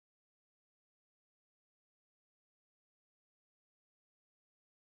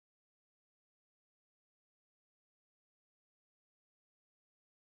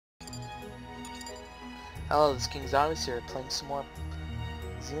Hello, this is King Zombies here, playing some more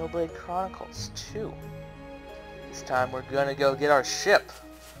Xenoblade Chronicles 2. This time we're gonna go get our ship,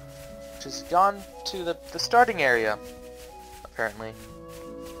 which has gone to the starting area, apparently.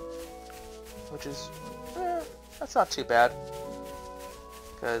 Which is, that's not too bad,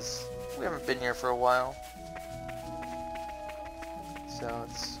 because we haven't been here for a while. So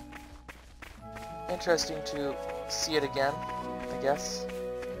it's interesting to see it again, I guess.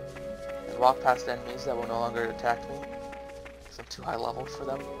 And walk past enemies that will no longer attack me, because I'm too high leveled for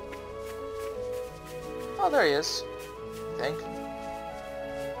them. Oh, there he is, I think.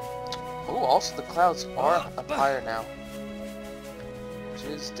 Oh, also the clouds are up higher now, which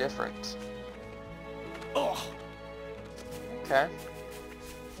is different. Okay.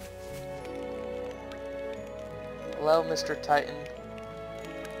 Hello, Mr. Titan.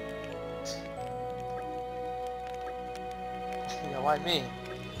 Yeah, why me?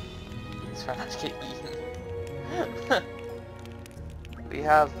 Let's try not to get eaten. We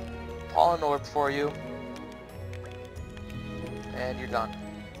have Pollen Orb for you. And you're done.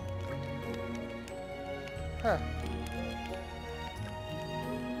 Huh.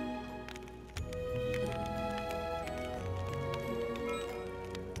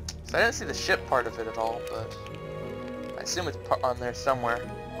 So I didn't see the ship part of it at all, but I assume it's on there somewhere.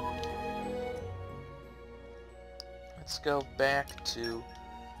 Let's go back to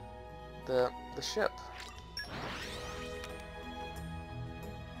the ship.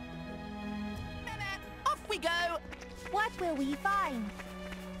 Off we go! What will we find?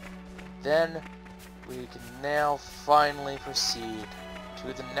 Then we can now finally proceed to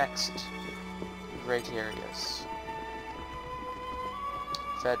the next great areas.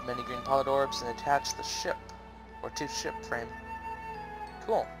 Fed many green polyed orbs and attached the ship, or to ship frame.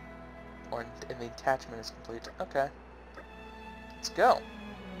 Cool. And the attachment is complete. Okay. Let's go.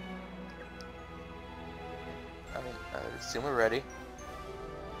 I mean, I assume we're ready.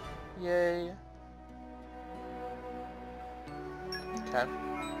 Yay. Okay.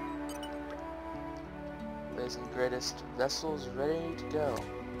 Latest and greatest vessels ready to go.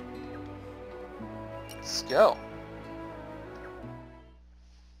 Let's go.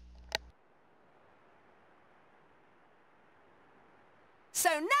 So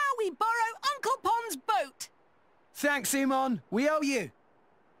now we borrow Uncle Pond's boat. Thanks, Simon. We owe you.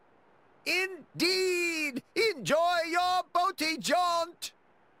 Indeed! Enjoy your boaty jaunt!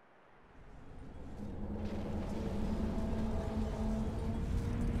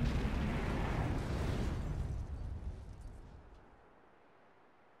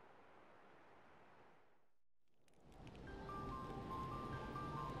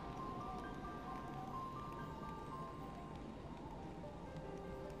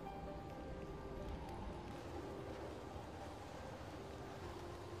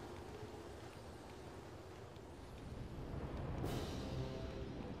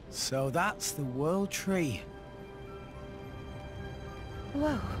 So that's the World Tree.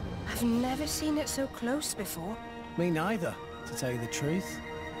 Whoa, I've never seen it so close before. Me neither, to tell you the truth.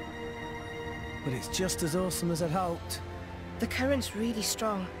 But it's just as awesome as I'd hoped. The current's really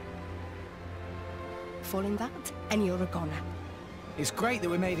strong. Fall in that, and you're a goner. It's great that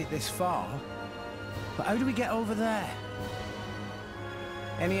we made it this far. But how do we get over there?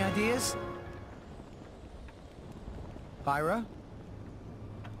 Any ideas? Pyra?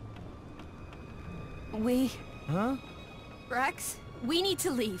 Huh? Rex, we need to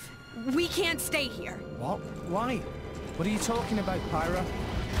leave. We can't stay here. What? Why? What are you talking about, Pyra?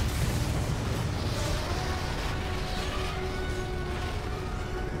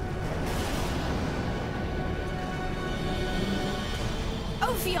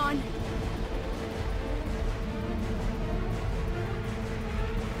 Ophion!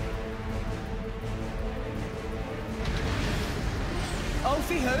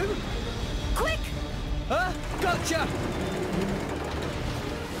 Ophi who? Quick! Huh? Gotcha!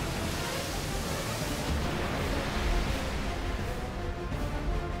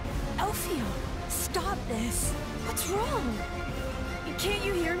 Ophion, stop this. What's wrong? Can't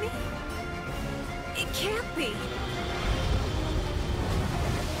you hear me? It can't be.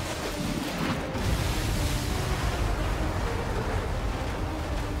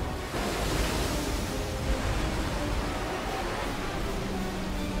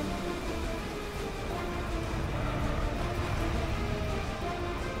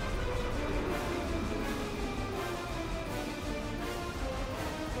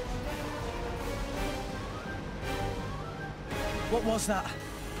 What was that?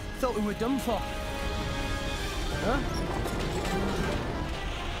 Thought we were done for. Huh?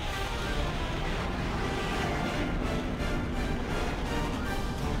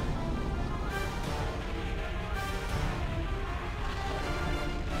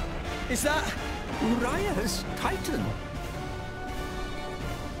 Is that... Uriah's Titan.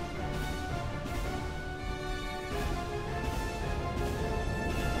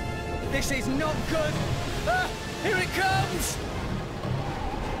 This is not good! Ah, here it comes!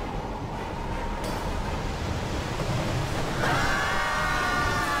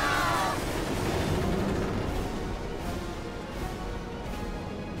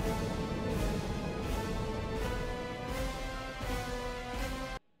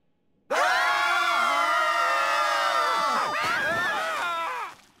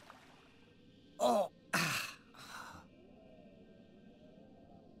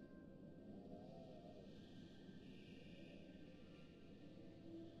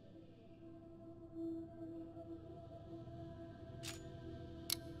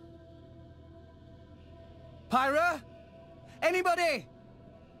 Pyra? Anybody?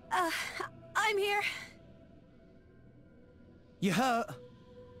 I'm here. You hurt?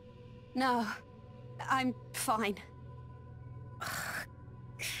 No, I'm fine.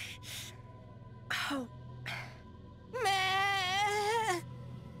 Oh, Meh.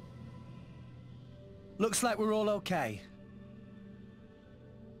 Looks like we're all okay.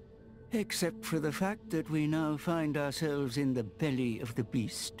 Except for the fact that we now find ourselves in the belly of the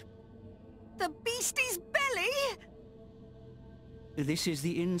beast. The beastie's belly? This is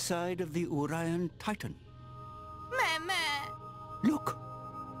the inside of the Uriah Titan. Meh, meh. Look!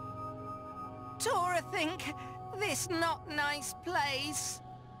 Tora think this not nice place.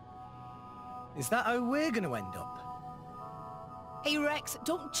 Is that how we're gonna end up? hey Rex,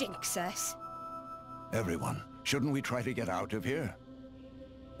 don't jinx us. Everyone, shouldn't we try to get out of here?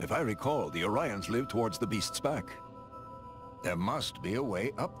 If I recall, the Orions live towards the beast's back. There must be a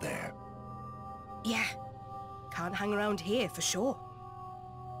way up there. Yeah, can't hang around here for sure.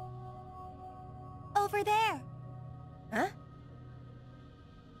 Over there. Huh?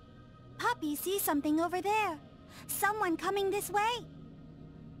 Poppy sees something over there. Someone coming this way.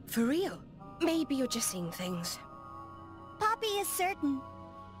 For real? Maybe you're just seeing things. Poppy is certain.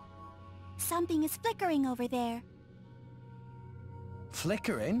 Something is flickering over there.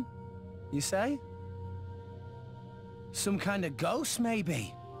 Flickering? You say? Some kind of ghost,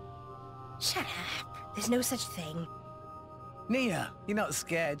 maybe? Shut up. There's no such thing. Nia, you're not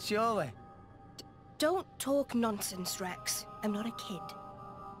scared, surely? Don't talk nonsense, Rex. I'm not a kid.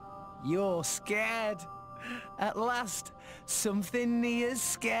 You're scared. At last, something Nia's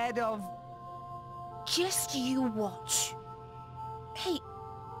scared of. Just you watch. Hey,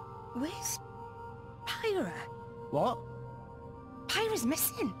 where's Pyra? What? Pyra's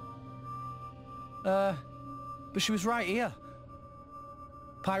missing. But she was right here.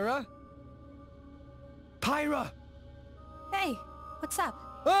 Pyra? Pyra! Hey, what's up?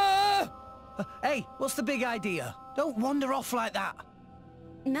 Ah! Hey, what's the big idea? Don't wander off like that.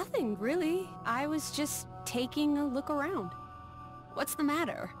 Nothing, really. I was just taking a look around. What's the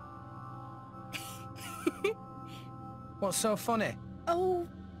matter? What's so funny? Oh,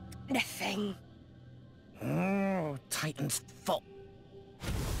 nothing. Oh, Titan's fault.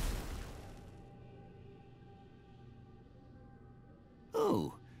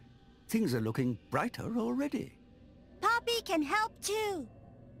 Oh, things are looking brighter already. Poppy can help too.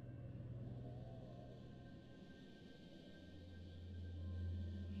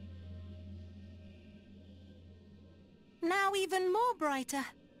 Now even more brighter.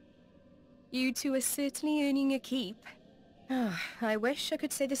 You two are certainly earning a keep. Ah, I wish I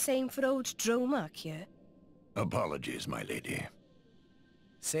could say the same for old Dromark here. Apologies, my lady.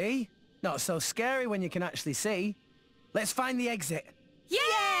 See? Not so scary when you can actually see. Let's find the exit.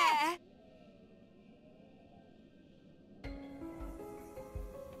 Yeah!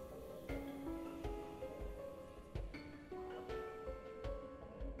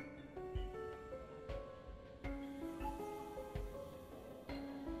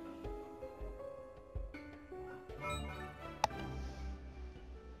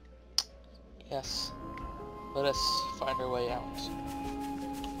 Yes. Let us find our way out.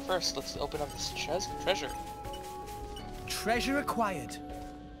 First, let's open up this treasure. Treasure acquired.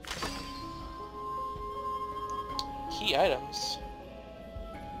 Key items.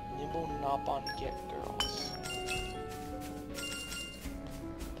 Nimble Nop on Get Girls.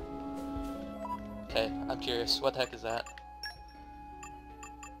 Okay, I'm curious. What the heck is that?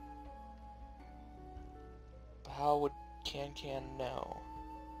 How would Can know?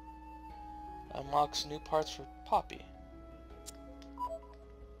 Unlocks new parts for Poppy.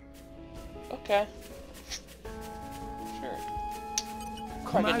 Okay. Sure.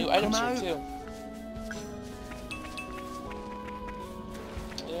 Come Probably get out, new items come here too.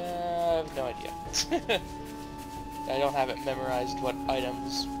 Yeah, I have no idea. I don't have it memorized what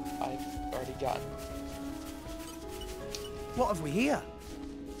items I've already gotten. What have we here?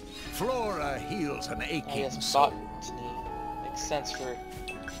 Flora heals an I aching guess soul. botany makes sense for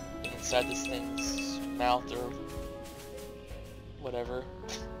inside this thing's mouth or whatever.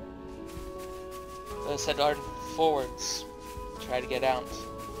 Let's head forwards. Try to get out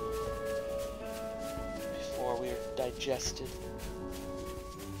before we're digested.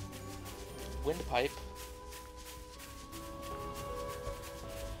 Windpipe.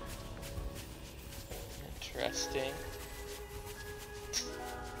 Interesting.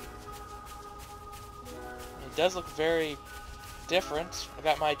 It does look very different. I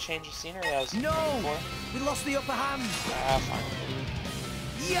got my change of scenery I was looking for. We lost the upper hand. Ah, fine.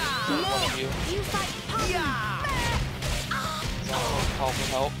 Yeah! One of you. You fight Poppy! Yeah! Call for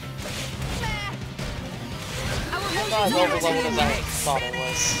help. Our I'm not as motion overleveled as I mix. thought I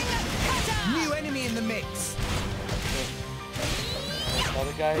was. New enemy in the mix.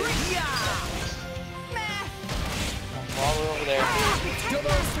 Another guy. Yeah! I'm all the way over there.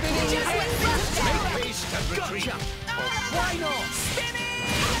 Double spinning head. Make haste and retreat. Gotcha! Why not?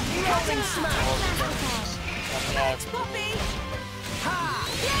 Rolling smash! Coming out. Poppy! Ha!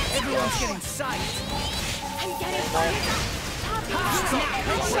 Everyone's getting sight. I'm getting Ha!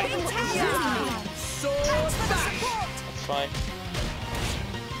 Yeah. Sword back! That's fine.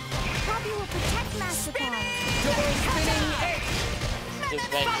 Poppy will protect Master Paul. Double spinning head. This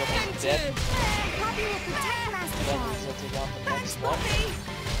Van's almost dead. Poppy will protect Master Then Paul. we'll take on the next one.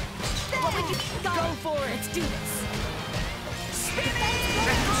 What would you Go for it! Let's do this.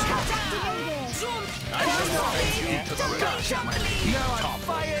 I shall drive you to the Gotcha! last. Now I'm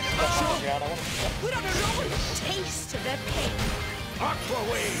fired That's on the up! ground. I want to Put on a roll. Taste the pain. Aqua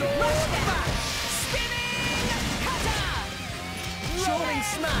wave. Sword back! Spinning cutter. Rolling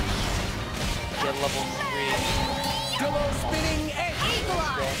smash! get level 3. Double spinning head. Eagle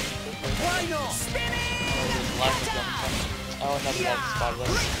eye. Why not? Spinning Oh, another dead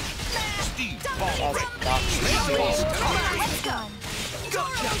spotless. Steve That Ball. was not Haste and retreat. It's gone.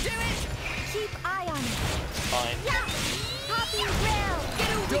 Gotcha! Keep eye on it. fine. Poppy will.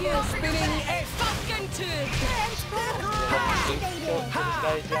 Double spinning head. Fucking turd. French protocol Go activated. this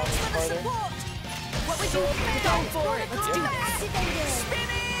guy down farther. What would you Go for it! Let's do Protocol this! activated.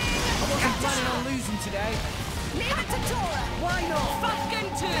 I wasn't planning on losing today. Leave it to Tora. Why not? Fucking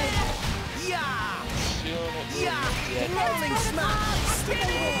turd. Yeah! Soon it will Yeah! be dead. Rolling smash! Where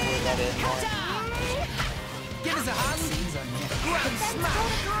that is more. Give us a hand! Grand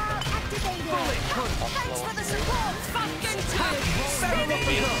smash! Protocol activated. Bullet punch! Thanks for the support. Fucking turd. Barrel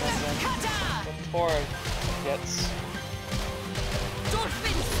Beat uppercut! Cutter. Before it gets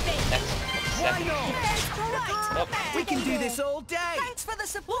Dolphin spin. next Why second. not? Right. Oh, We can do this all day! Thanks for the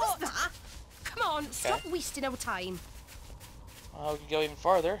support. Come on, stop wasting our time. well, we can go even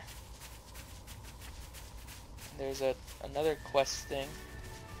farther. There's another quest thing.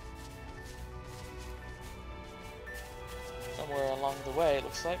 Somewhere along the way, it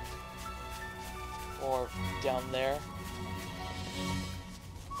looks like. Or down there.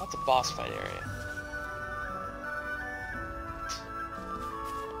 That's a boss fight area.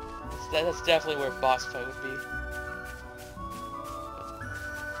 That's definitely where a boss fight would be.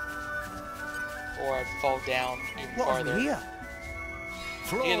 Or I'd fall down even What have farther. we here? Either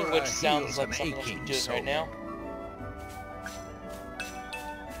Flora which sounds heals like an something I should aching be doing soul. right now.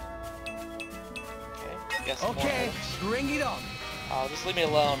 Okay, guess more Okay, items. bring it on! Oh, just leave me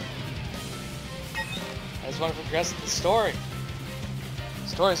alone. I just want to progress the story. The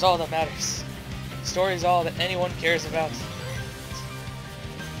story's all that matters. The story's all that anyone cares about.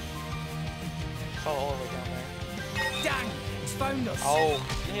 Fall all the way down there. Dang! It's found us! Oh,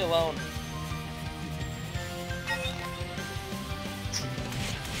 leave me alone. It's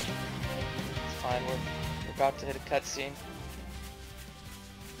fine, we're about to hit a cutscene.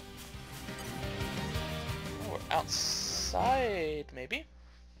 Oh, we're outside, maybe?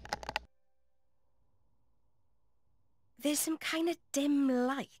 There's some kind of dim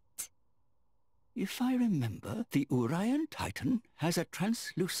light. If I remember, the Urian Titan has a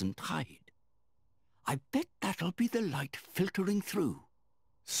translucent hide. I bet that'll be the light filtering through.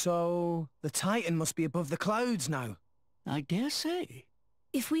 So, the Titan must be above the clouds now. I dare say.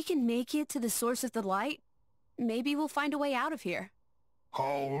 If we can make it to the source of the light, maybe we'll find a way out of here.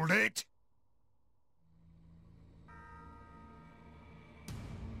 Hold it!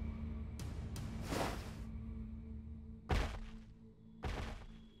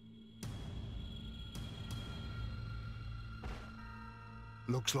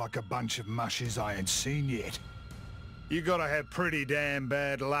 Looks like a bunch of mushes I ain't seen yet. You gotta have pretty damn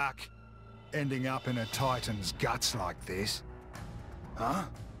bad luck. ending up in a Titan's guts like this. Huh?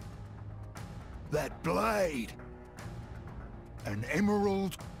 That blade! An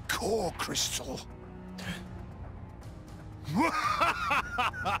emerald core crystal.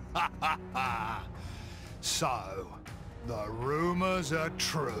 So, the rumors are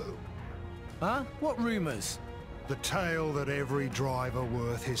true. Huh? What rumours? The tale that every driver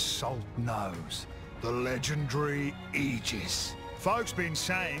worth his salt knows. The legendary Aegis. Folks been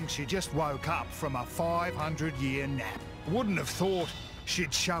saying she just woke up from a 500-year nap. Wouldn't have thought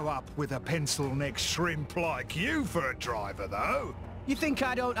she'd show up with a pencil-neck shrimp like you for a driver, though. You think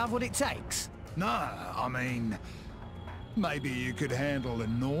I don't have what it takes? No, I mean, maybe you could handle a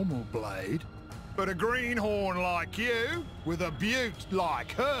normal blade. But a greenhorn like you, with a beaut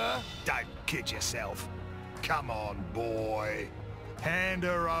like her, don't kid yourself. Come on, boy. Hand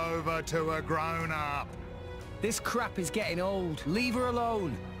her over to a grown-up. This crap is getting old. Leave her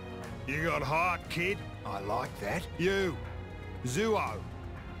alone. You got heart, kid. I like that. You, Zuo,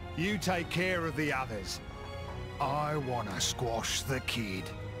 you take care of the others. I want to squash the kid.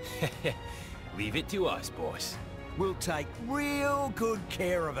 Leave it to us, boss. We'll take real good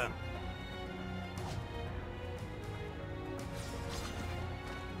care of him.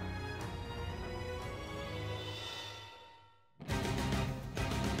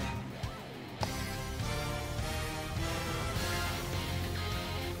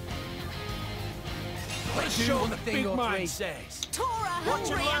 Let's Do show what the the thing big or man three. says. Tora,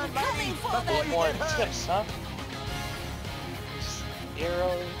 hurry, I'm coming for A bit them! more tips, huh?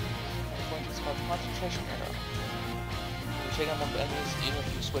 Arrow. It's called concentration arrow. You take on the enemies even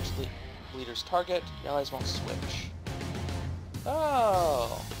if you switch the leader's target, your allies won't switch.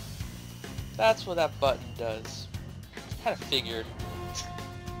 Oh, that's what that button does. Kind of figured.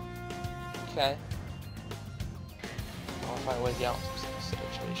 Okay. I'll find a way to get out of some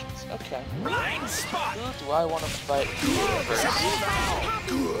situations. Okay. Blind spot! Do I want to fight first?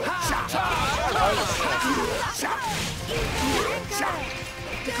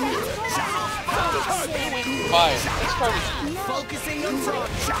 Fire. Let's target you. Focusing on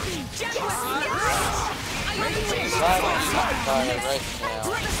front. Silence fire right now.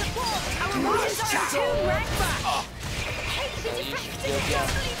 So you should go down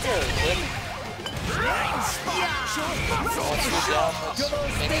fairly quick. Once you're down, let's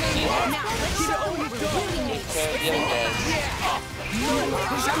make it easy. Take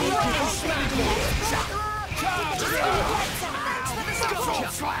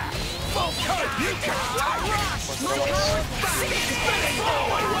care of the other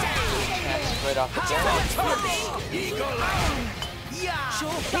right off the bat. Hit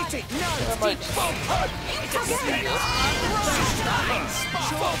it. No. I might just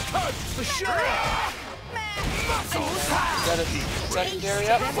For sure. got a secondary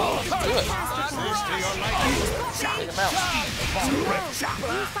up? Let's do it. Take him out.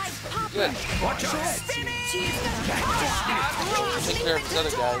 Good. Take care of this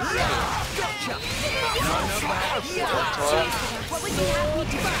other guy. Tora.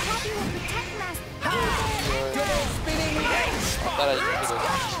 I thought I could have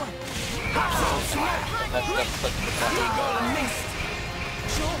messed up clicking the button.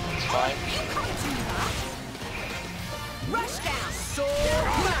 It's fine. Rush down! So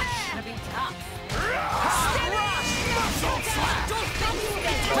much. Gonna be tough.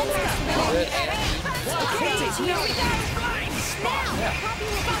 Good and Here we go!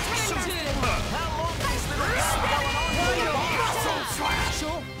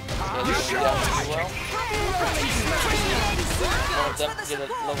 One of them can get a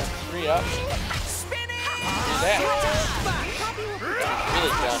level 3 up. Do that.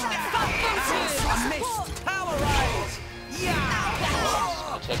 Really done. It's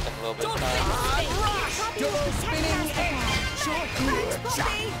gonna take them a little bit of time.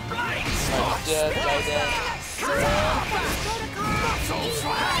 Alright, dead, guy dead.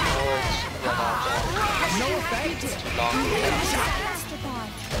 No effect. Too long.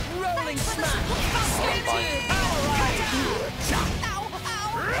 Rolling smash. That's fine.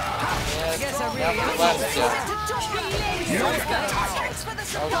 Yeah, guess I really now for the last guy. No effect.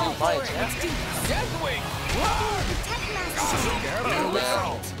 That was you, my attempt.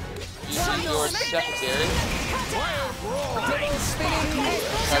 Using your secondary.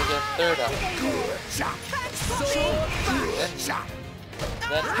 Try to get a third up.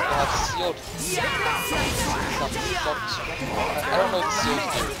 Then we'll have sealed something. I don't know what the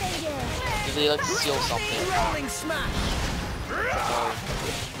seals do. Do they like seal something? Rolling smash.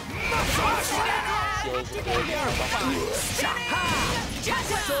 Seal is a big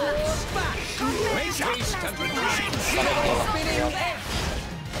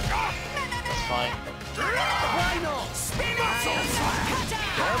fine. Why not? Spin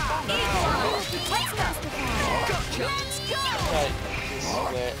Gotcha. Let's go! Right, this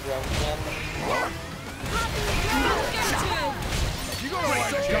way around again. You got a way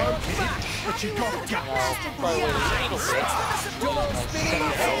to go, kid, but you got to go. Now, probably wait a little bit.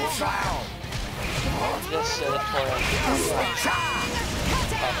 Just set it for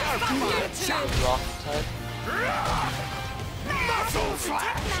rock type. Muscle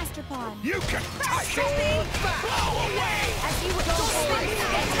flash! Master Pawn. You can take it! Blow away! As you would go spinning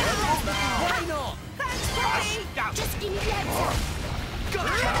Why not? Thanks, Poppy! Just give me the heads up.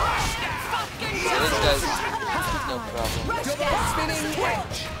 Gotcha! Fucking So this guy's no problem. Double spinning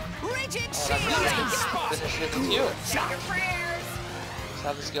wedge! rigid I'm shield! gonna finish it with you. Say your prayers! Let's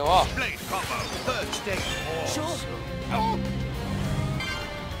have this go off. Blade combo, third stage. Sure.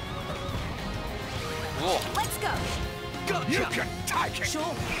 Cool. Let's go! Gotcha! You can take it! Sure.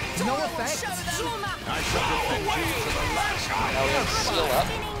 No effect. Show them! I shall defend you to the last. Now we have to seal up.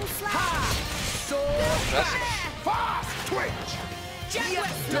 Spinning slash. Sword Rest. Fast twitch!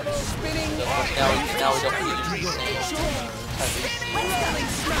 double spinning So of course now we don't have to use the same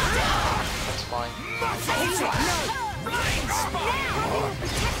techniques. That's fine. Muscle flash! flying spot.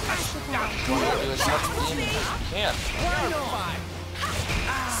 We're gonna do as much damage as we can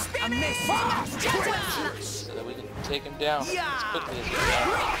I missed. Fast twitch! so that we can take him down as quickly as we can.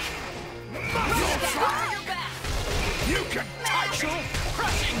 Muscle flash! You can take it!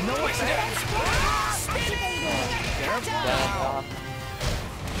 No effect. Down,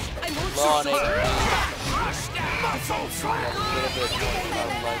 Law and Muscle a flash! little bit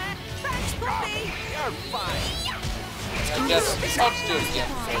of life. Thanks, Poppy! You're fine. I guess I'll just do it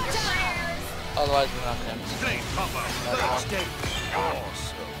again first. Otherwise we're not gonna Blade combo, Another third one. stage.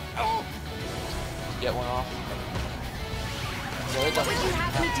 get one off. So it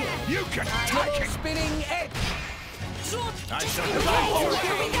doesn't You can take Double it! spinning edge. I shall You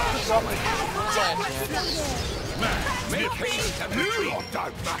lot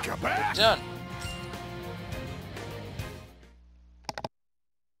don't muck about! done.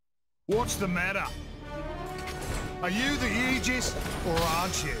 What's the matter? Are you the Aegis, or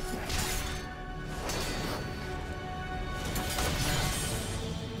aren't you?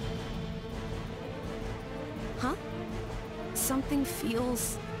 Huh? Something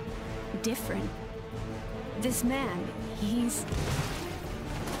feels different. This man, he's...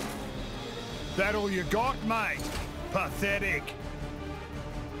 That all you got, mate? Pathetic.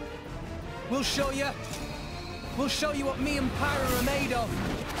 We'll show you. We'll show you what me and Pyra are made of.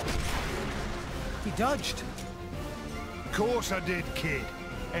 He dodged. Of course I did, kid.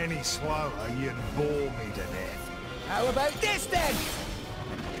 Any slower, you'd bore me to death. How about this then?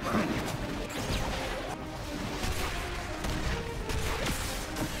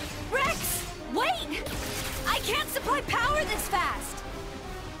 Rex! Wait! I can't supply power this fast!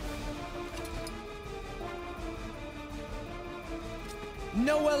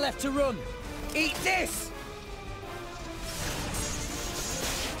 Nowhere left to run. Eat this!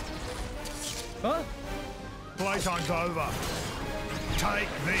 Huh? Playtime's over. Take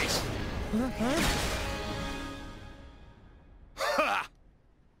this. Ha!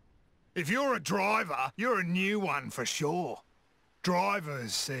 If you're a driver, you're a new one for sure.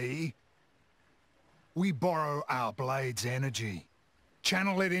 Drivers, see? We borrow our blade's energy,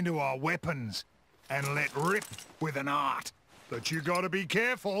 channel it into our weapons, and let rip with an art. But you gotta be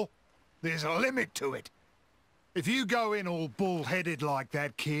careful. There's a limit to it. If you go in all bull-headed like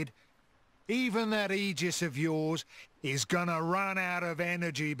that, kid, even that Aegis of yours is gonna run out of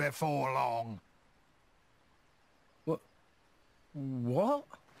energy before long. What?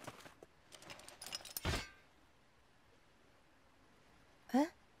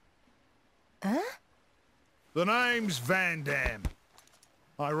 The name's Vandham.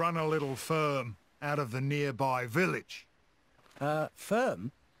 I run a little firm out of the nearby village.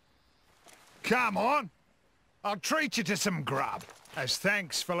 Firm? Come on! I'll treat you to some grub, as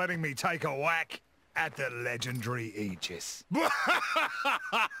thanks for letting me take a whack at the legendary Aegis.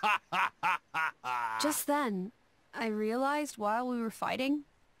 Just then, I realized while we were fighting,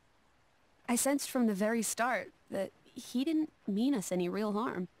 I sensed from the very start that he didn't mean us any real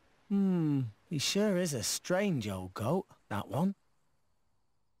harm. He sure is a strange old goat, that one.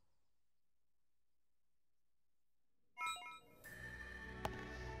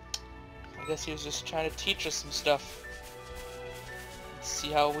 I guess he was just trying to teach us some stuff. Let's see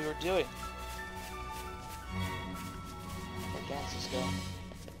how we were doing. Where dances go?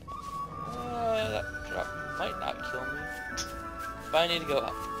 That drop might not kill me. But I need to go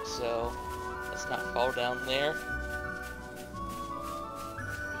up, so let's not fall down there.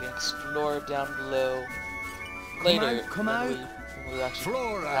 We can explore down below later. Come out. When we actually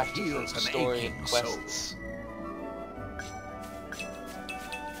Flora have to heals do an story aching and quests.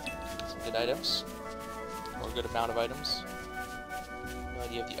 Some good items. Or a good amount of items. No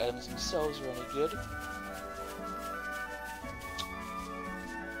idea if the items themselves are any good.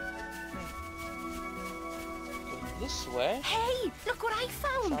 Going this way. Hey, look what I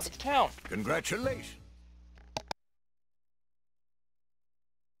found! Out of town. Congratulations.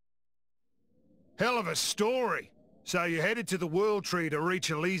 Hell of a story. So you headed to the World Tree to reach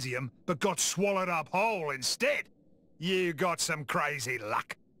Elysium, but got swallowed up whole instead. You got some crazy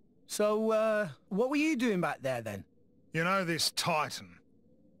luck. So, what were you doing back there then? You know this Titan?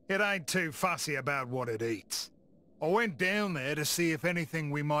 It ain't too fussy about what it eats. I went down there to see if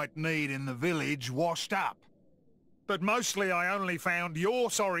anything we might need in the village washed up. But mostly I only found your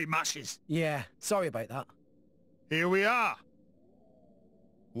sorry mushes. Yeah, sorry about that. Here we are.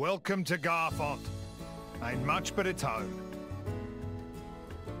 Welcome to Garfont. Ain't much but a toad.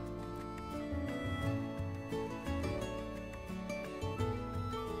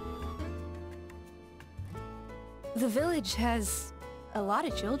 The village has a lot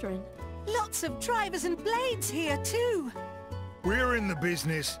of children. Lots of drivers and blades here, too. We're in the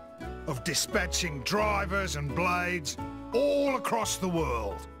business of dispatching drivers and blades all across the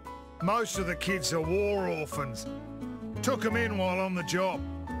world. Most of the kids are war orphans. Took them in while on the job.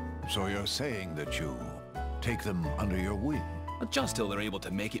 So you're saying that you take them under your wing? Just till they're able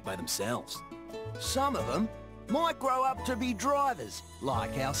to make it by themselves. Some of them might grow up to be drivers,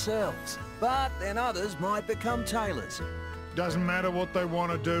 like ourselves. But then others might become tailors. Doesn't matter what they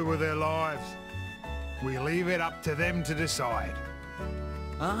want to do with their lives. We leave it up to them to decide.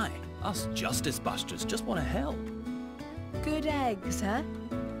 Aye, us Justice Busters just want to help. Good eggs, huh?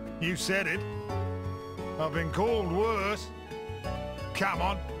 You said it. I've been called worse. Come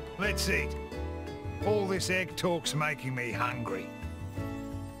on, let's eat. All this egg talk's making me hungry.